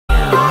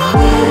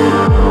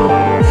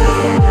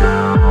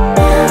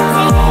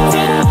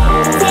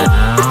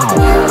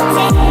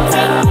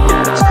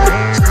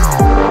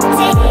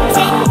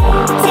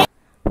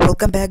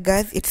Welcome back,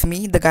 guys. It's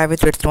me, the guy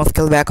with redstone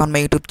skill, back on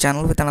my YouTube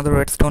channel with another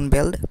redstone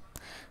build.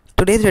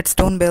 Today's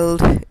redstone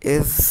build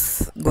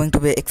is going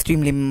to be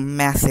extremely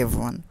massive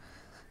one.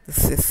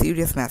 This is a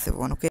serious massive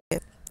one, okay?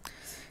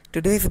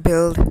 Today's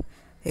build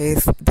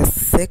is the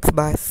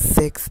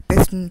 6x6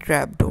 piston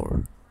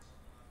trapdoor,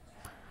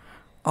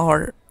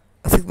 or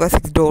a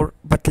 6x6 door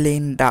but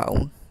laying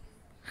down,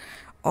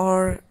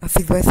 or a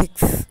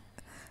 6x6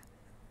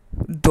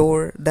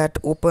 door that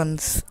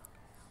opens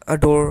a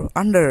door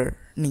underneath,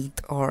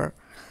 or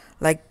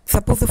like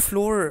suppose the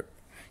floor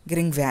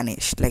getting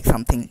vanished, like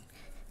something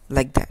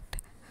like that.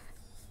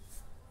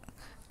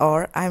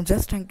 Or I'm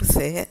just trying to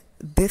say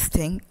this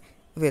thing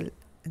will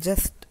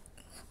just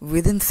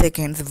within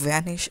seconds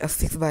vanish a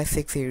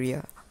 6x6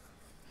 area.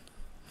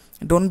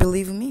 Don't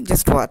believe me?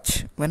 Just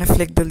watch. When I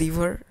flick the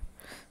lever,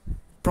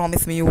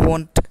 promise me you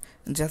won't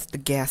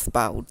just gasp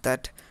out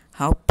that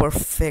how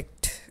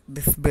perfect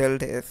this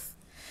build is.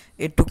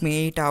 It took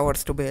me 8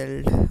 hours to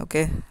build,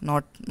 okay?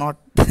 Not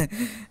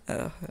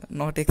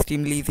not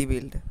extremely easy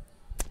build.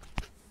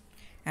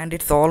 And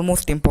it's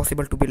almost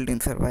impossible to build in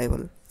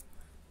survival.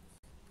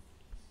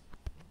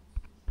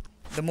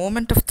 The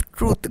moment of the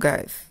truth,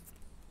 guys.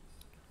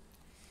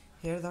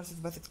 Here's our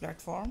 6x6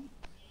 platform.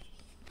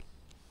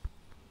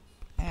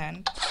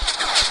 And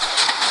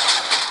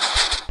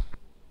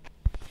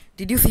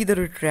did you see the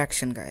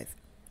retraction, guys?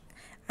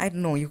 I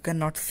know you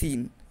cannot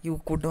see. You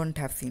couldn't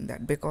have seen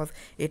that because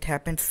it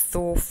happened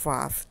so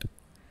fast.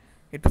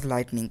 It was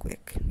lightning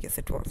quick. Yes,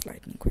 it was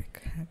lightning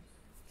quick.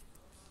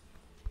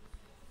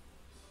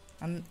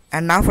 And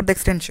now for the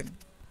extension.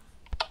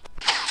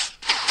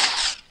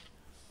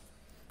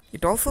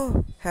 It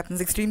also happens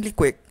extremely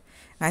quick.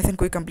 Nice and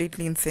quick,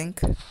 completely in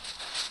sync.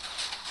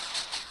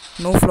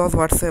 No flaws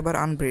whatsoever,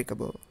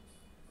 unbreakable.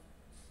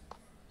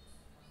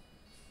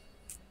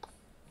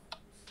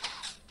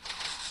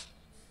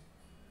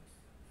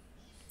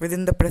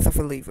 Within the press of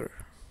a lever.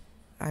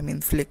 I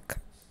mean flick.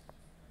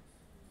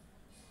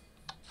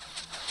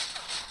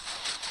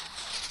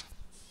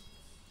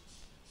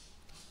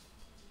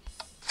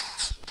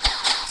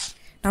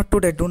 Now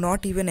today, do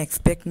not even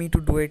expect me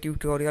to do a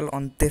tutorial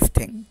on this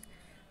thing.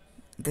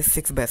 This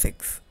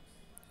 6x6.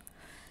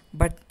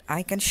 But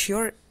I can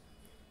sure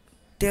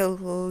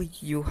tell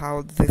you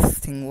how this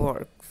thing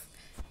works.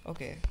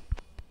 Okay.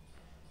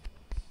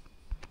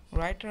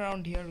 Right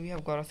around here we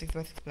have got a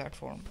 6x6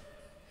 platform.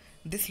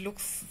 This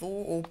looks so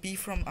OP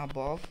from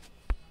above,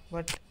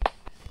 but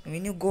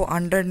when you go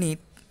underneath,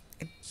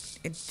 it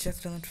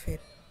just doesn't fit.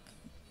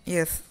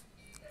 Yes,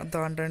 the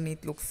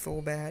underneath looks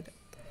so bad.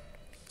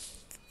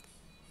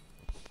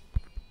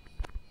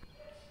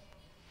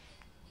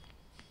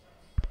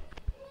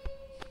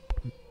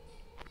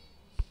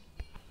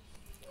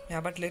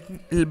 Yeah, but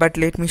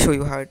let me show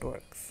you how it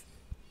works.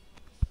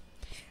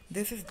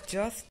 This is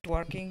just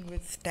working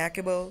with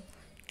stackable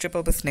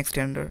triple piston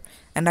extender,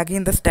 and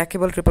again the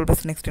stackable triple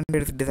piston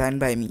extender is designed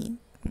by me.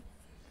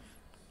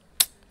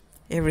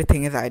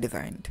 Everything is I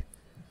designed.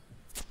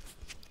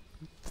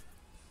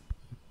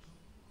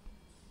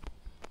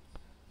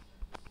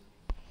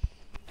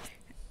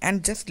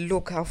 And just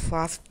look how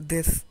fast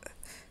this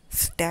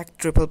stacked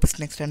triple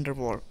piston extender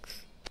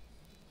works.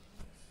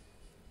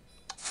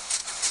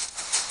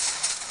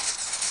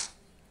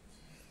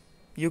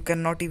 You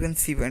cannot even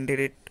see when did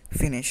it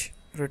finish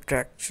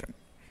retraction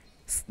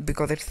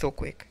because it's so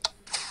quick.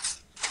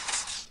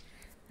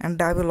 And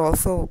I will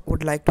also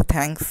would like to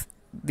thanks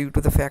due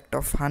to the fact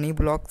of honey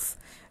blocks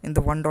in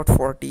the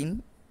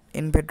 1.14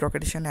 in Bedrock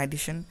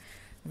edition,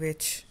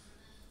 which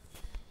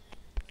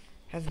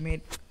has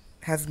made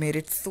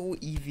it so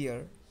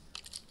easier.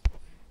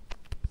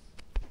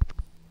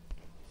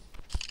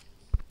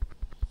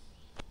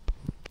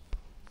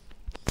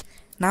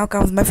 Now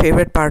comes my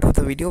favorite part of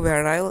the video,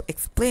 where I'll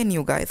explain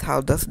you guys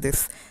how does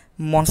this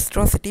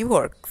monstrosity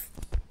works.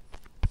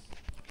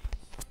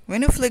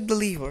 When you flick the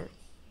lever,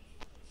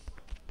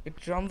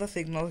 it runs the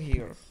signal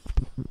here.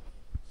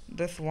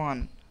 This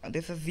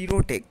is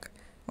 0 tick.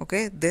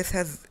 Okay, this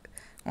has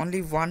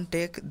only 1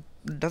 tick.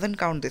 Doesn't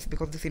count this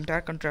because this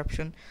entire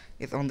contraption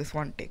is on this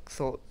 1 tick.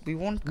 So we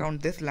won't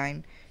count this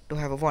line to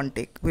have a 1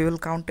 tick. We will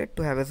count it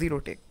to have a 0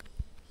 tick.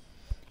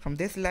 From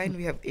this line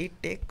we have 8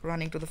 tick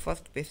running to the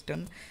first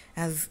piston,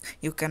 as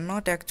you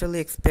cannot actually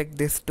expect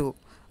this to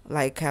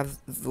like have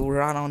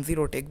run on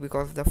 0 tick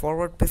because the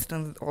forward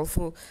pistons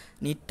also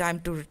need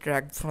time to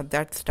retract. For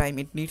that time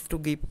it needs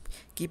to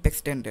keep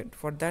extended.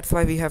 For that's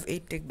why we have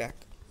 8 tick back.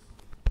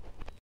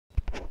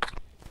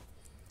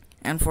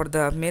 And for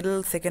the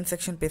middle second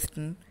section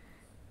piston,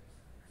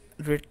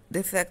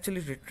 this is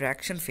actually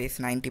retraction phase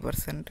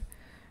 90%.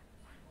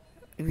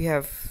 We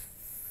have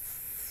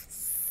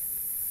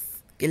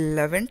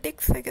 11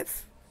 ticks, I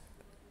guess.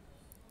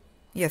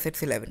 Yes,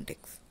 it's 11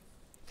 ticks.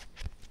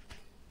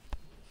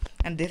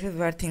 And this is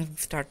where things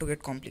start to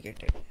get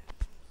complicated.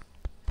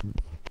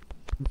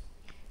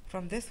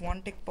 From this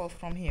 1 tick pulse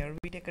from here,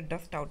 we take a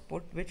dust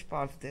output which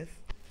powers this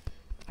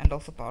and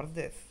also powers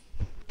this.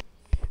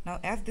 Now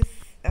as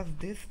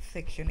this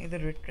section is a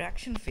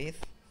retraction phase,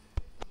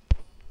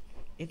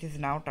 it is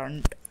now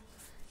turned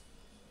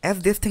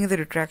As this thing is a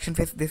retraction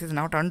face, this is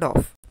now turned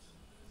off.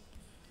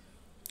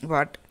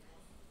 But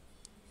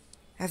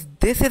as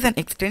this is an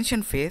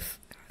extension face,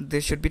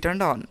 this should be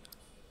turned on,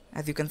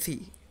 as you can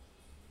see.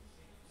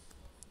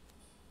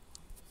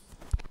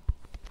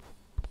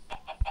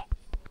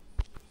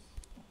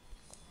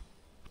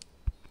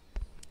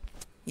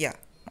 Yeah.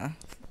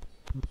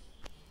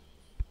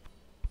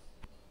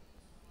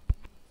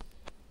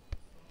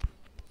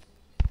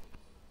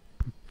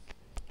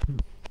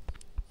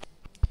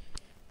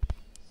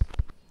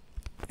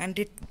 And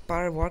it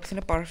works in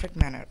a perfect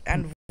manner.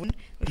 And when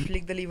we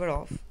flick the lever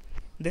off,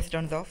 this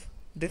turns off,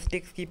 this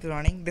stick keeps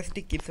running, this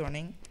stick keeps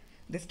running,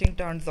 this thing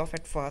turns off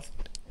at first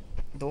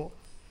though.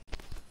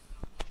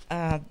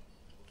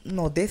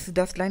 No, this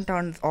dust line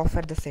turns off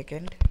at the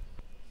second,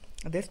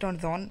 this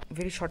turns on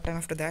very short time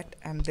after that,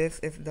 and this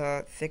is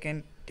the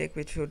second tick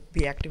which should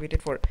be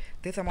activated for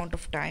this amount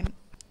of time.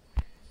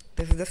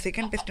 This is the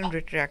second piston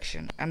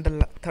retraction and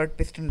the third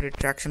piston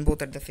retraction,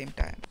 both at the same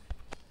time.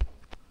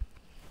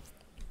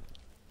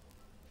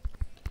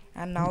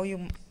 And now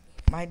you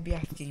might be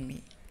asking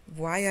me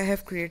why I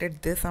have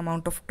created this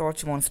amount of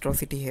torch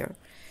monstrosity here.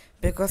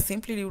 Because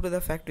simply due to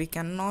the fact we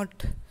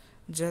cannot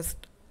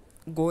just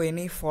go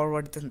any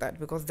forward than that,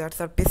 because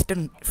that's our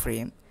piston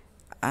frame,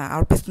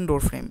 our piston door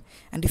frame,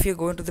 and if you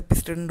go into the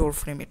piston door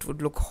frame it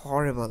would look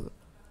horrible.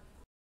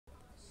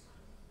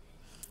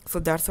 So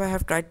that's why I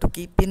have tried to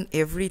keep in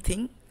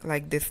everything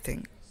like this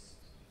thing,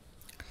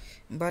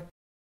 but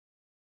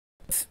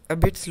it's a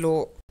bit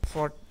slow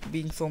for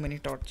being so many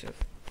torches.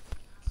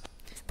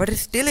 But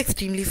it's still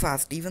extremely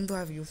fast even though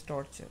I've used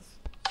torches.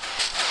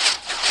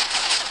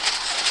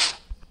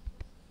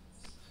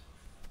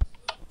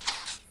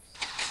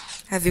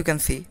 As you can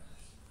see,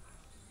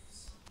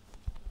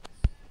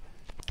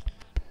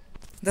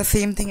 the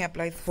same thing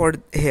applies for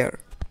here.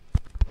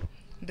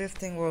 This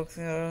thing works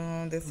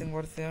here, this thing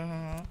works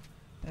here,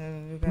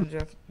 you can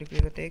just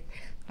decrease the take.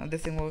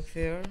 This thing works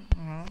here.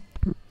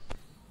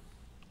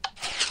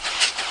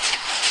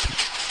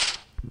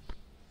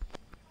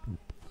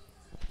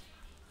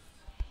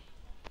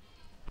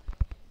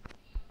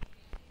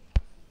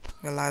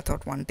 Well, I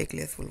thought one tick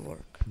less will work.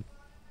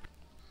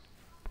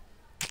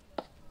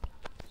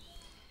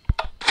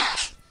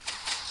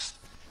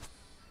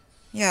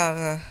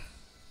 Yeah,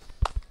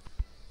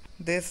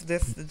 this.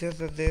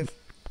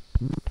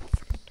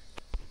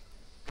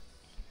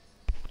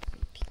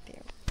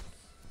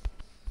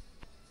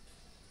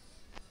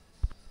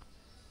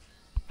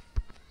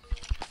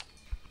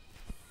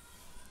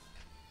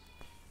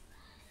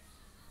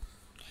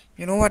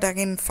 You know what?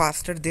 Again,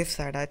 faster this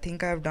side. I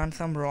think I have done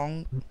some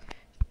wrong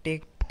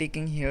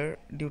taking here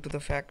due to the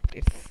fact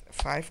it's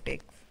 5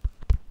 takes.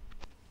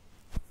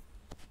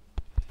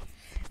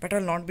 But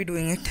I'll not be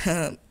doing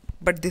it.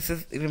 But this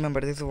is,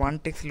 remember, this is 1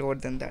 tick slower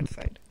than that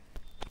side.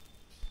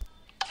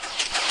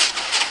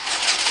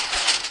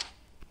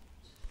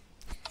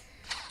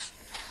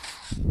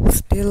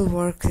 Still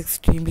works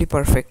extremely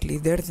perfectly.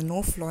 There is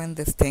no flaw in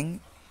this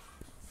thing,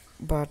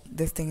 but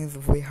this thing is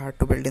way hard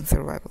to build in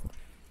survival.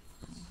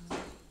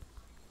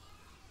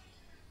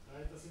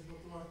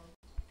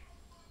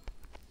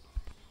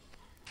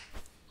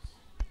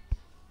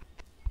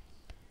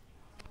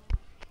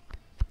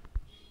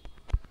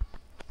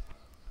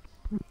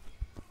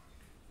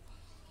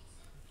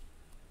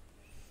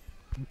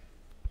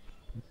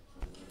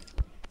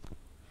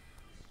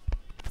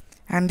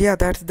 And yeah,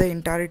 that's the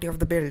entirety of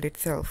the build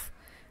itself.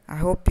 I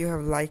hope you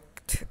have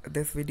liked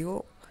this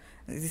video.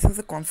 This is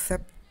a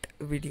concept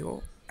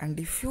video, and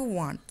if you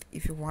want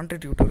a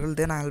tutorial,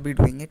 then I'll be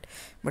doing it.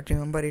 But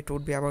remember, it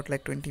would be about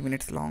like 20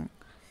 minutes long.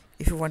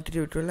 If you want a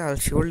tutorial, I'll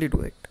surely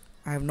do it.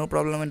 I have no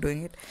problem in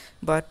doing it.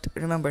 But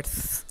remember,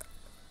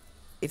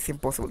 it's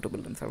impossible to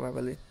build in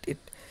survival. It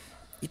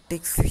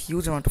takes a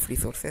huge amount of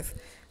resources.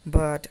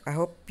 But I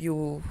hope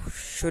you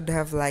should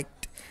have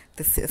liked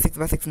this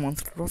 6x6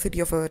 monstrosity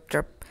of a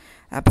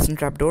piston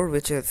trapdoor,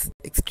 which is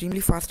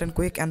extremely fast and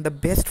quick and the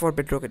best for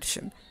Bedrock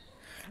Edition.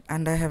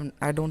 And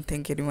I don't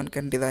think anyone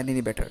can design any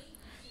better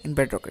in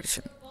Bedrock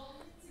Edition.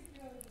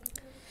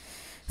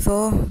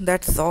 So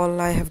that's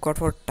all I have got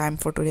for time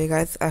for today,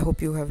 guys. I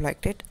hope you have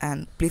liked it,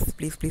 and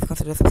please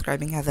consider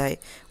subscribing, as I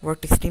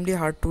worked extremely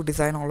hard to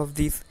design all of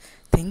these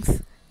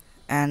things.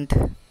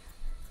 And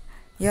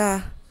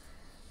yeah,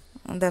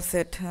 that's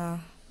it.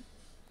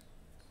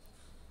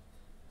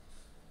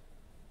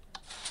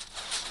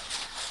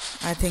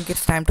 I think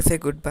it's time to say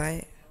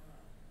goodbye.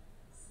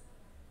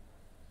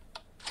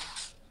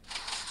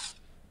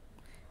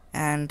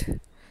 And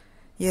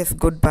yes,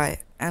 goodbye.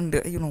 And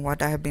you know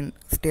what? I have been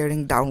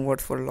staring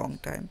downwards for a long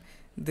time.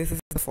 This is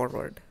the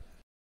forward.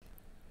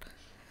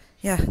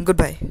 Yeah,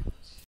 goodbye.